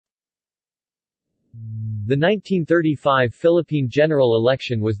The 1935 Philippine general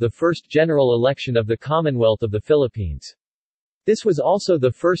election was the first general election of the Commonwealth of the Philippines. This was also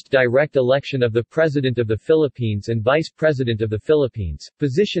the first direct election of the President of the Philippines and Vice President of the Philippines,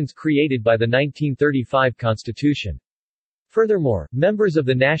 positions created by the 1935 Constitution. Furthermore, members of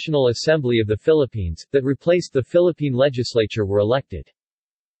the National Assembly of the Philippines, that replaced the Philippine legislature were elected.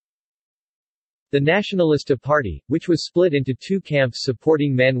 The Nacionalista Party, which was split into two camps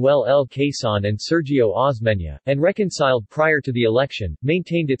supporting Manuel L. Quezon and Sergio Osmeña, and reconciled prior to the election,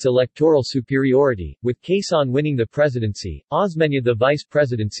 maintained its electoral superiority, with Quezon winning the presidency, Osmeña the vice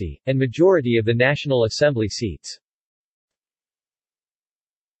presidency, and majority of the National Assembly seats.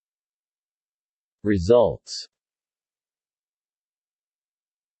 Results.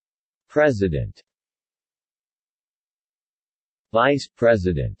 President, Vice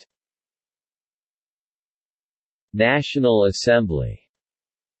President, National Assembly.